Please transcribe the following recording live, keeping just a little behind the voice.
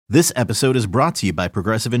This episode is brought to you by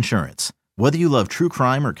Progressive Insurance. Whether you love true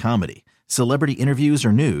crime or comedy, celebrity interviews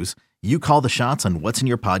or news, you call the shots on what's in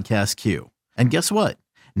your podcast queue. And guess what?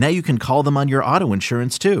 Now you can call them on your auto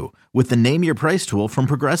insurance too with the Name Your Price tool from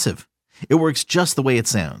Progressive. It works just the way it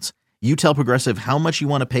sounds. You tell Progressive how much you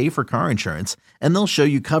want to pay for car insurance, and they'll show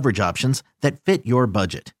you coverage options that fit your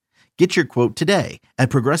budget. Get your quote today at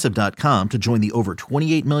Progressive.com to join the over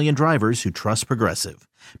 28 million drivers who trust Progressive.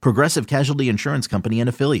 Progressive Casualty Insurance Company and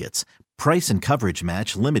Affiliates. Price and coverage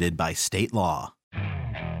match limited by state law.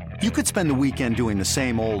 You could spend the weekend doing the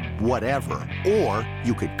same old whatever, or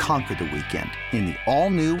you could conquer the weekend in the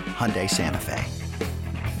all-new Hyundai Santa Fe.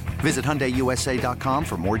 Visit HyundaiUSA.com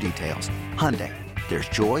for more details. Hyundai, there's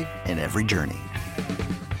joy in every journey.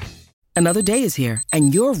 Another day is here,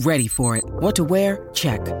 and you're ready for it. What to wear?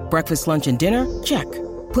 Check. Breakfast, lunch, and dinner? Check.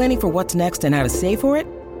 Planning for what's next and how to save for it?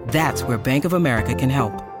 That's where Bank of America can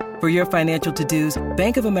help. For your financial to-dos,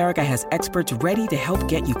 Bank of America has experts ready to help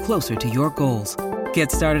get you closer to your goals.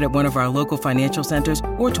 Get started at one of our local financial centers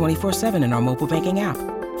or 24/7 in our mobile banking app.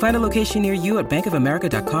 Find a location near you at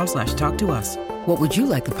bankofamerica.com/talktous. What would you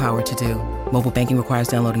like the power to do? Mobile banking requires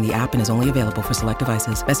downloading the app and is only available for select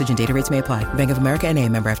devices. Message and data rates may apply. Bank of America N.A.,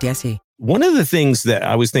 member FDIC. One of the things that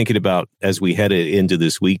I was thinking about as we headed into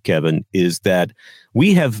this week, Kevin, is that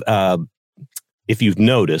we have, if you've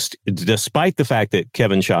noticed, despite the fact that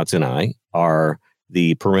Kevin Schatz and I are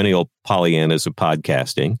the perennial Pollyannas of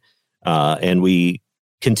podcasting, and we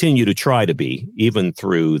continue to try to be, even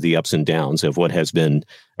through the ups and downs of what has been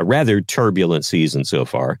a rather turbulent season so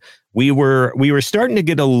far, we were starting to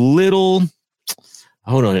get a little,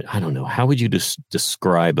 hold on, I don't know, how would you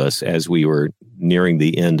describe us as we were nearing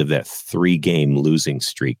the end of that 3-game losing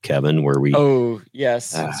streak, Kevin, where we... Oh,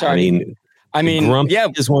 yes. Sorry. I mean, grumpy yeah,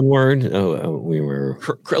 is one word. We were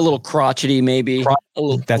a little crotchety, maybe.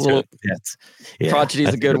 Crotchety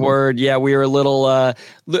is a good word. Yeah, we were a little.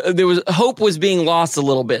 There was hope was being lost a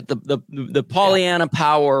little bit. The Pollyanna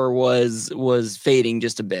power was fading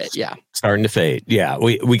just a bit. Yeah, starting to fade. Yeah,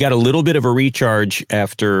 we got a little bit of a recharge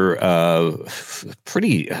after a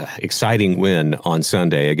pretty exciting win on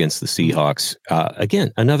Sunday against the Seahawks.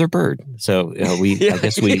 Again, another bird. So I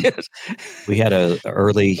guess we had a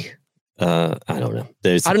early. I don't know.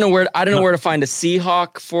 I don't know where to find a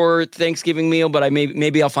Seahawk for Thanksgiving meal, but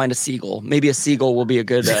maybe I'll find a seagull. Maybe a seagull will be a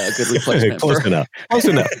good replacement. Close enough.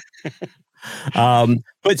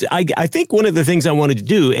 But I think one of the things I wanted to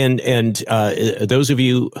do, and those of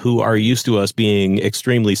you who are used to us being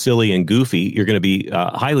extremely silly and goofy, you're going to be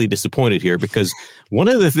highly disappointed here, because one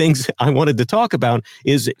of the things I wanted to talk about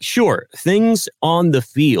is, sure, things on the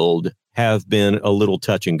field have been a little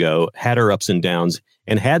touch and go, had our ups and downs,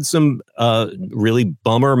 and had some really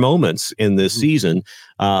bummer moments in this season.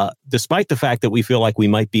 Despite the fact that we feel like we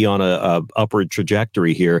might be on a upward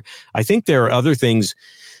trajectory here, I think there are other things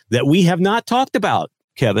that we have not talked about,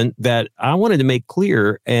 Kevin, that I wanted to make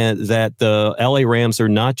clear, and that the LA Rams are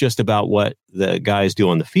not just about what the guys do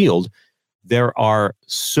on the field. There are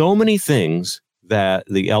so many things that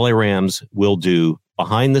the LA Rams will do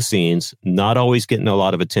behind the scenes, not always getting a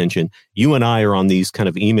lot of attention. You and I are on these kind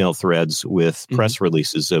of email threads with press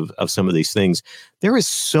releases of some of these things. There is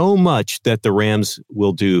so much that the Rams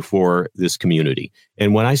will do for this community.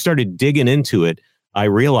 And when I started digging into it, I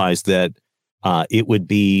realized that it would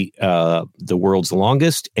be the world's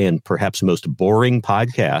longest and perhaps most boring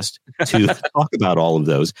podcast to talk about all of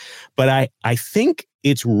those. But I think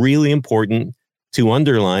it's really important to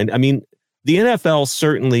underline. I mean, the NFL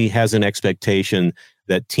certainly has an expectation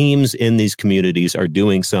that teams in these communities are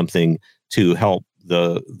doing something to help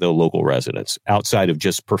the local residents outside of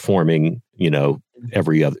just performing,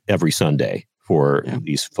 every Sunday for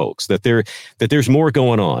these folks. That there's more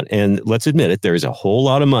going on, and let's admit it, there's a whole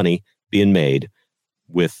lot of money being made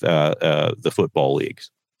with the football leagues.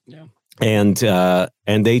 Yeah, and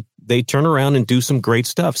they turn around and do some great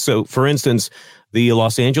stuff. So, for instance, the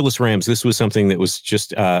Los Angeles Rams, this was something that was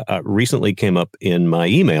just recently came up in my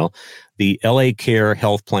email. The LA Care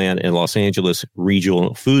Health Plan and Los Angeles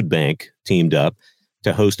Regional Food Bank teamed up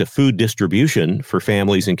to host a food distribution for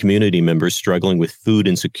families and community members struggling with food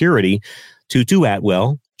insecurity. Tutu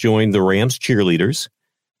Atwell joined the Rams cheerleaders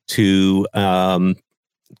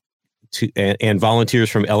and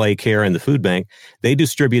volunteers from LA Care and the food bank. They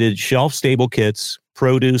distributed shelf-stable kits,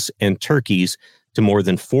 produce, and turkeys to more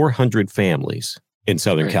than 400 families in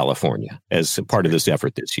Southern California as part of this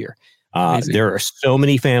effort this year. There are so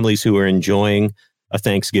many families who are enjoying a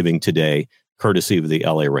Thanksgiving today, courtesy of the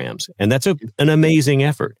LA Rams. And that's an amazing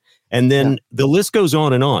effort. And then the list goes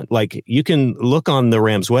on and on. Like, you can look on the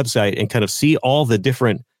Rams website and kind of see all the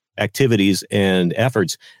different activities and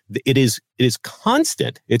efforts. It is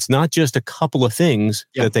constant. It's not just a couple of things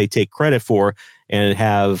that they take credit for and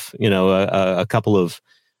have, a couple of,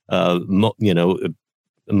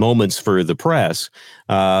 moments for the press.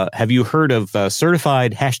 Have you heard of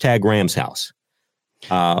certified #RamsHouse?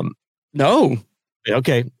 No.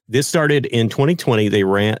 Okay. This started in 2020.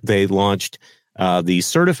 They launched the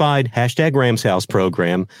certified #RamsHouse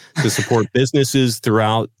program to support businesses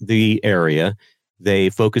throughout the area.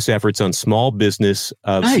 They focus efforts on small business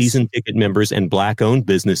of season ticket members and Black-owned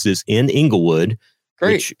businesses in Inglewood,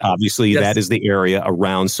 which obviously that is the area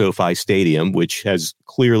around SoFi Stadium, which has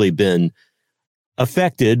clearly been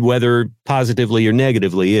affected, whether positively or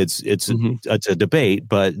negatively. It's a debate,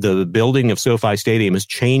 but the building of SoFi Stadium has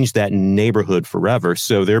changed that neighborhood forever.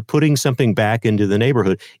 So they're putting something back into the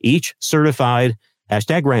neighborhood. Each certified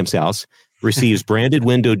 #RamsHouse receives branded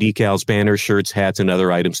window decals, banners, shirts, hats, and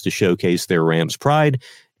other items to showcase their Rams pride.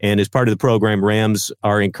 And as part of the program, Rams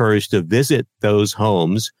are encouraged to visit those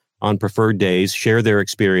homes on preferred days, share their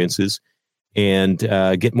experiences, and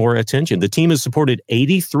get more attention. The team has supported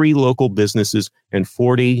 83 local businesses and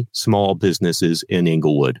 40 small businesses in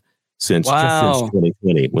Inglewood since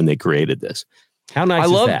 2020 when they created this. How nice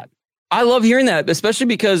is that? I love hearing that, especially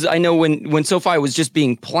because I know when SoFi was just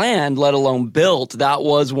being planned, let alone built, that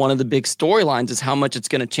was one of the big storylines is how much it's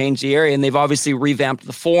going to change the area. And they've obviously revamped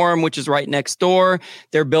the Forum, which is right next door.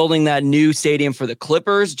 They're building that new stadium for the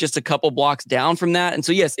Clippers, just a couple blocks down from that. And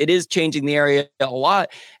so, yes, it is changing the area a lot.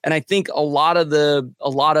 And I think a lot of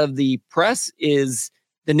the press is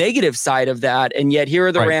the negative side of that. And yet here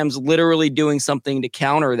are the Rams literally doing something to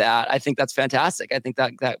counter that. I think that's fantastic. I think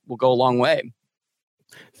that will go a long way.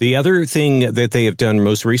 The other thing that they have done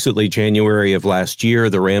most recently, January of last year,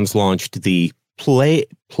 the Rams launched the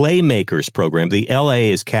Playmakers program. The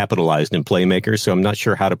LA is capitalized in Playmakers, so I'm not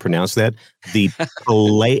sure how to pronounce that. The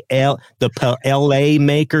LA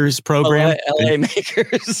Makers program. LA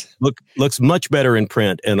Makers. Looks much better in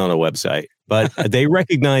print and on a website. But they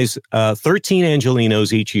recognize 13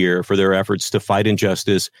 Angelenos each year for their efforts to fight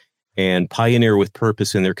injustice and pioneer with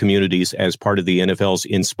purpose in their communities as part of the NFL's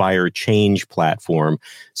Inspire Change platform.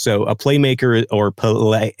 So a Playmaker or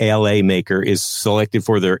LA Maker is selected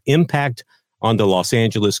for their impact on the Los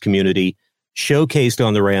Angeles community, showcased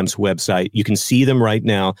on the Rams website. You can see them right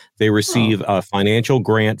now. They receive a financial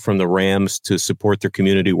grant from the Rams to support their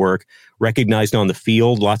community work, recognized on the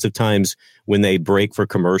field. Lots of times when they break for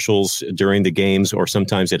commercials during the games or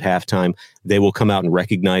sometimes at halftime, they will come out and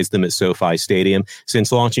recognize them at SoFi Stadium.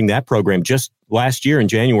 Since launching that program just last year in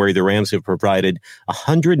January, the Rams have provided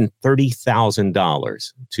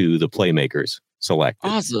 $130,000 to the Playmakers selected.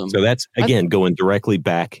 Awesome. So that's, again, going directly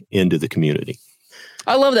back into the community.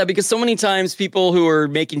 I love that because so many times people who are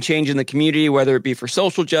making change in the community, whether it be for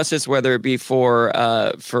social justice, whether it be for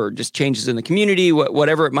just changes in the community,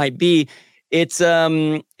 whatever it might be, it's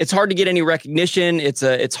hard to get any recognition.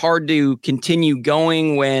 It's hard to continue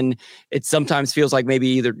going when it sometimes feels like maybe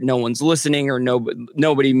either no one's listening or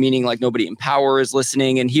nobody, meaning like nobody in power is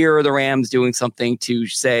listening. And here are the Rams doing something to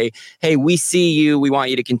say, hey, we see you. We want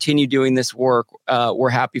you to continue doing this work. We're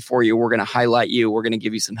happy for you. We're going to highlight you. We're going to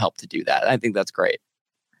give you some help to do that. I think that's great.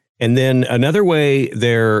 And then another way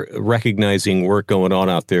they're recognizing work going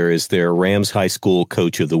on out there is their Rams High School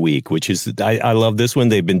Coach of the Week, which is, I love this one.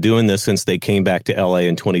 They've been doing this since they came back to LA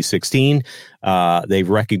in 2016. They've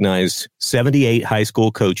recognized 78 high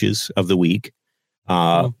school coaches of the week,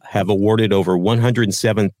 have awarded over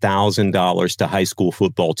 $107,000 to high school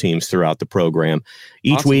football teams throughout the program.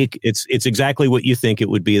 Each week, it's exactly what you think it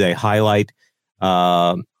would be. They highlight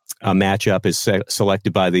a matchup is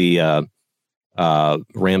selected by the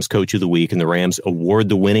Rams Coach of the Week, and the Rams award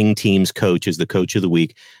the winning team's coach as the Coach of the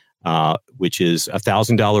Week, which is a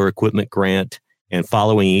 $1,000 equipment grant. And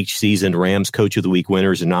following each season, Rams Coach of the Week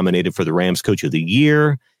winners are nominated for the Rams Coach of the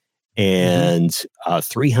Year, and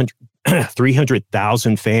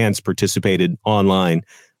 300,000 fans participated online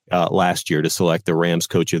last year to select the Rams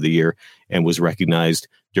Coach of the Year, and was recognized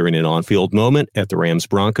during an on-field moment at the Rams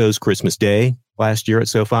Broncos Christmas Day last year at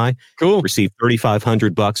SoFi. Cool. Received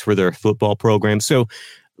 $3,500 for their football program. So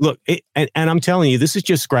look, and I'm telling you, this is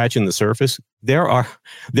just scratching the surface. There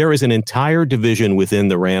is an entire division within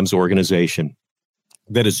the Rams organization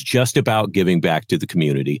that is just about giving back to the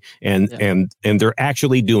community, and they're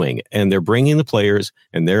actually doing it, and they're bringing the players,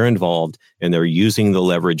 and they're involved, and they're using the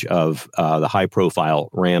leverage of the high profile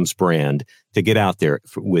Rams brand to get out there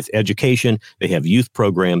with education. They have youth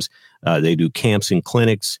programs. They do camps and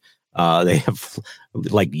clinics. They have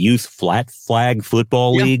like youth flat flag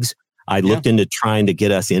football leagues. I looked into trying to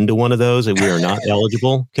get us into one of those, and we are not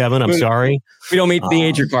eligible, Kevin. I'm sorry. We don't meet the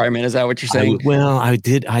age requirement. Is that what you're saying?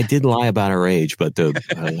 I did lie about our age, but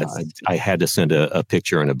I had to send a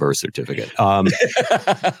picture and a birth certificate.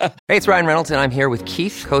 Hey, it's Ryan Reynolds, and I'm here with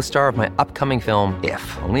Keith, co-star of my upcoming film,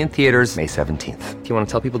 If, only in theaters May 17th. Do you want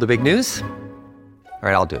to tell people the big news? All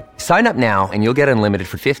right, I'll do it. Sign up now and you'll get unlimited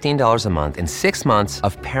for $15 a month and 6 months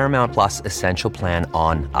of Paramount Plus Essential Plan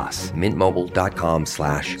on us.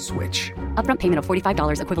 MintMobile.com/switch. Upfront payment of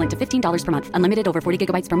 $45 equivalent to $15 per month. Unlimited over 40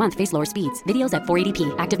 gigabytes per month. Face lower speeds. Videos at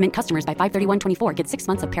 480p. Active Mint customers by 531.24 get 6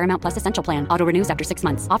 months of Paramount Plus Essential Plan. Auto renews after 6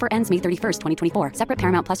 months. Offer ends May 31st, 2024. Separate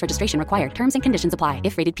Paramount Plus registration required. Terms and conditions apply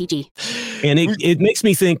if rated PG. And it makes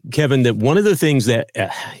me think, Kevin, that one of the things that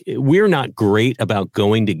we're not great about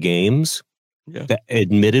going to games,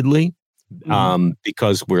 admittedly,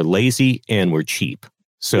 because we're lazy and we're cheap.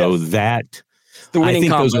 So that the winning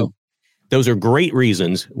combo. Those are great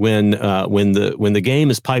reasons when the game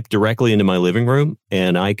is piped directly into my living room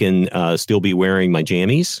and I can still be wearing my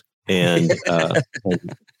jammies and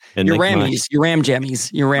your rammies, your ram jammies,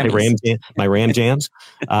 your rammies. My ram jams.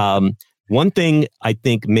 One thing I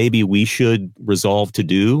think maybe we should resolve to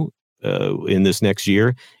do in this next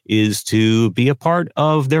year is to be a part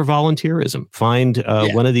of their volunteerism. Find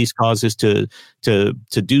one of these causes to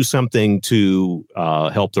do something to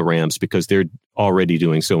help the Rams, because they're already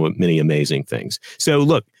doing so many amazing things. So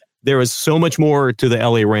look, there is so much more to the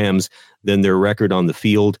LA Rams than their record on the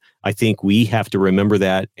field. I think we have to remember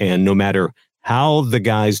that. And no matter how the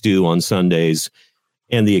guys do on Sundays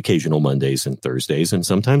and the occasional Mondays and Thursdays, and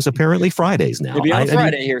sometimes apparently Fridays now. Maybe on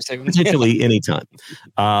Friday here, so potentially anytime.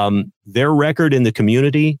 Their record in the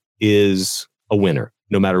community is a winner,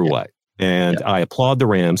 no matter what. And I applaud the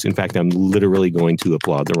Rams. In fact, I'm literally going to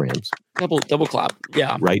applaud the Rams. Double clap.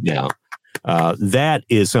 Yeah. Right now. That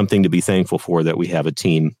is something to be thankful for, that we have a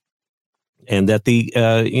team, and that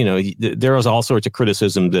there is all sorts of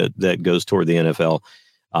criticism that goes toward the NFL.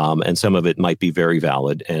 And some of it might be very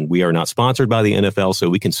valid. And we are not sponsored by the NFL, so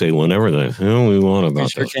we can say whatever the hell we want about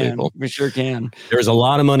those people. We sure can. There's a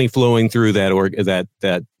lot of money flowing through that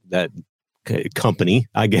company,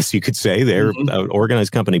 I guess you could say. They're an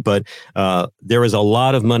organized company, but there is a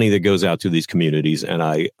lot of money that goes out to these communities. And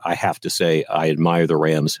I have to say, I admire the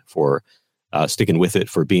Rams for sticking with it,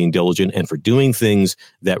 for being diligent, and for doing things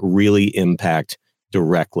that really impact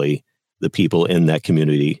directly the people in that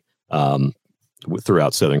community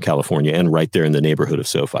throughout Southern California and right there in the neighborhood of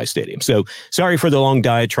SoFi Stadium. So sorry for the long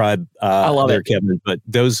diatribe I love there, it, Kevin, but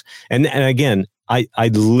those, and again, I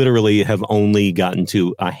literally have only gotten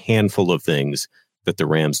to a handful of things that the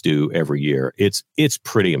Rams do every year. It's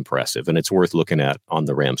pretty impressive, and it's worth looking at on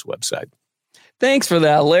the Rams website. Thanks for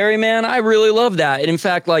that, Larry, man. I really love that. And in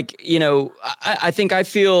fact, I think I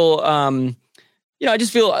feel, I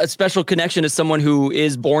just feel a special connection to someone who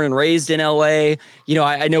is born and raised in LA.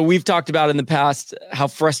 I know we've talked about in the past how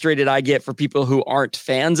frustrated I get for people who aren't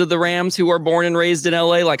fans of the Rams who are born and raised in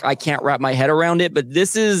LA. Like, I can't wrap my head around it, but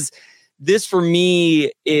this for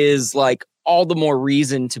me is like all the more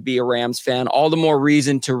reason to be a Rams fan, all the more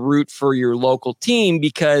reason to root for your local team,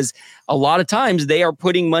 because a lot of times they are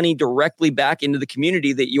putting money directly back into the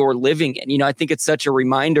community that you're living in. I think it's such a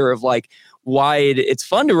reminder of why it's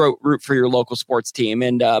fun to root for your local sports team.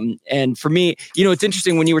 And for me, it's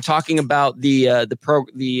interesting when you were talking about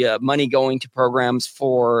the money going to programs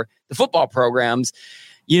for the football programs.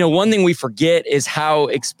 One thing we forget is how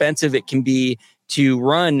expensive it can be to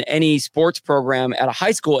run any sports program at a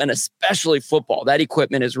high school, and especially football. That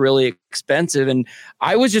equipment is really expensive. And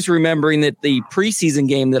I was just remembering that the preseason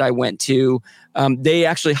game that I went to, they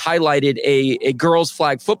actually highlighted a girls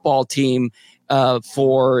flag football team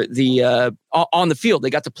for the on the field. They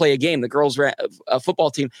got to play a game, the girls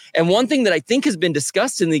football team. And one thing that I think has been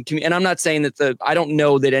discussed in the community, and I'm not saying that I don't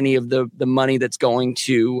know that any of the money that's going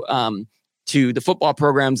to the football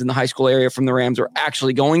programs in the high school area from the Rams are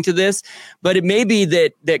actually going to this, but it may be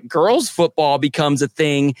that girls football becomes a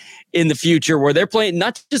thing in the future where they're playing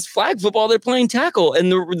not just flag football, they're playing tackle.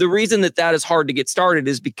 And the reason that is hard to get started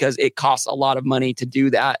is because it costs a lot of money to do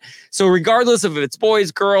that. So regardless of if it's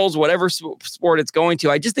boys, girls, whatever sport it's going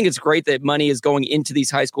to, I just think it's great that money is going into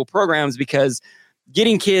these high school programs, because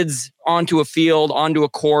getting kids onto a field, onto a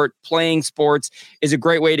court, playing sports is a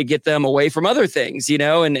great way to get them away from other things,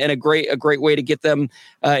 and a great way to get them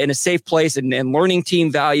in a safe place and learning team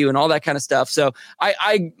value and all that kind of stuff. So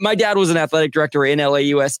my dad was an athletic director in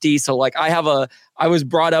LAUSD. So I was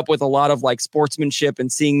brought up with a lot of sportsmanship and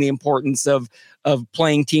seeing the importance of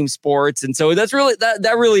playing team sports. And so that's really,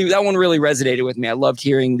 that one really resonated with me. I loved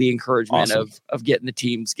hearing the encouragement of getting the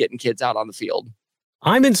teams, getting kids out on the field.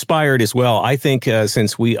 I'm inspired as well. I think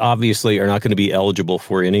since we obviously are not going to be eligible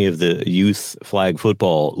for any of the youth flag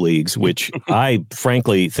football leagues, which I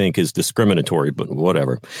frankly think is discriminatory, but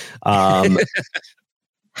whatever.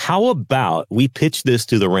 How about we pitch this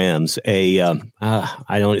to the Rams?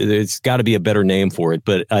 It's got to be a better name for it,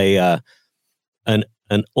 but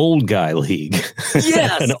an old guy league,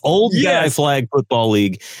 yes, an old guy flag football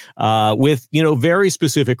league with very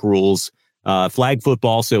specific rules. Flag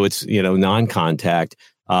football, so it's non-contact,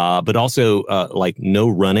 but also like no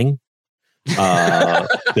running.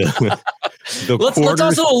 Let's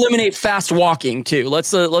also eliminate fast walking too.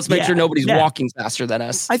 Let's make sure nobody's walking faster than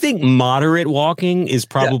us. I think moderate walking is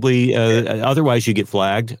probably otherwise you get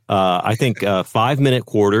flagged. I think 5-minute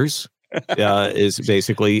quarters is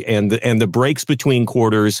basically, and the breaks between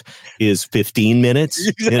quarters is 15 minutes.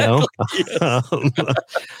 Exactly,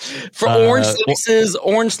 for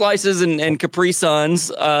orange slices, and Capri Suns.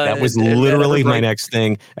 That was literally my next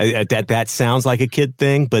thing. That sounds like a kid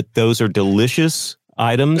thing, but those are delicious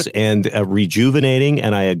items and rejuvenating.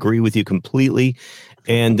 And I agree with you completely.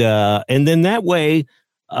 And then that way,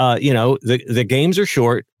 the games are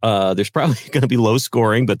short. There's probably going to be low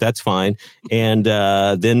scoring, but that's fine. And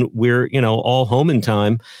then we're, all home in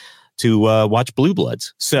time to watch Blue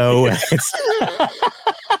Bloods. So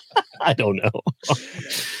I don't know.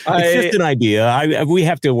 It's just an idea. We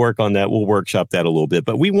have to work on that. We'll workshop that a little bit,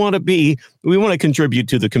 but we want to contribute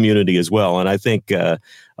to the community as well. And I think,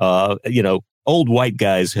 old white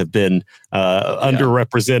guys have been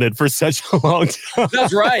underrepresented for such a long time.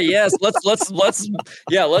 That's right. Yes. Let's.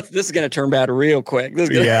 This is going to turn bad real quick.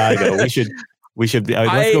 I know. We should.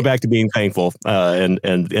 Let's go back to being thankful and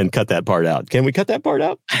cut that part out. Can we cut that part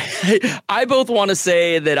out? I both want to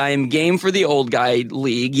say that I am game for the old guy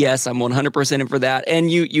league. Yes, I'm 100% in for that. And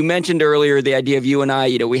you mentioned earlier the idea of you and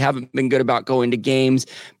I. We haven't been good about going to games,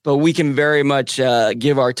 but we can very much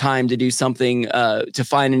give our time to do something to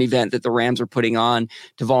find an event that the Rams are putting on,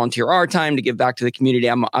 to volunteer our time, to give back to the community.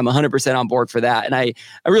 I'm 100% on board for that, and I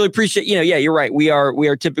really appreciate. You're right. We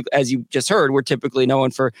are typically, as you just heard, we're typically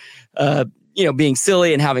known for. Being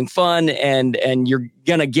silly and having fun, and you're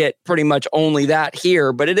gonna get pretty much only that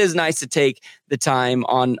here. But it is nice to take the time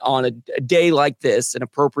on a day like this, an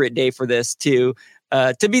appropriate day for this, to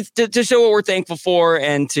show what we're thankful for,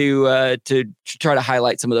 and to try to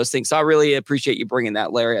highlight some of those things. So I really appreciate you bringing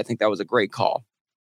that, Larry. I think that was a great call.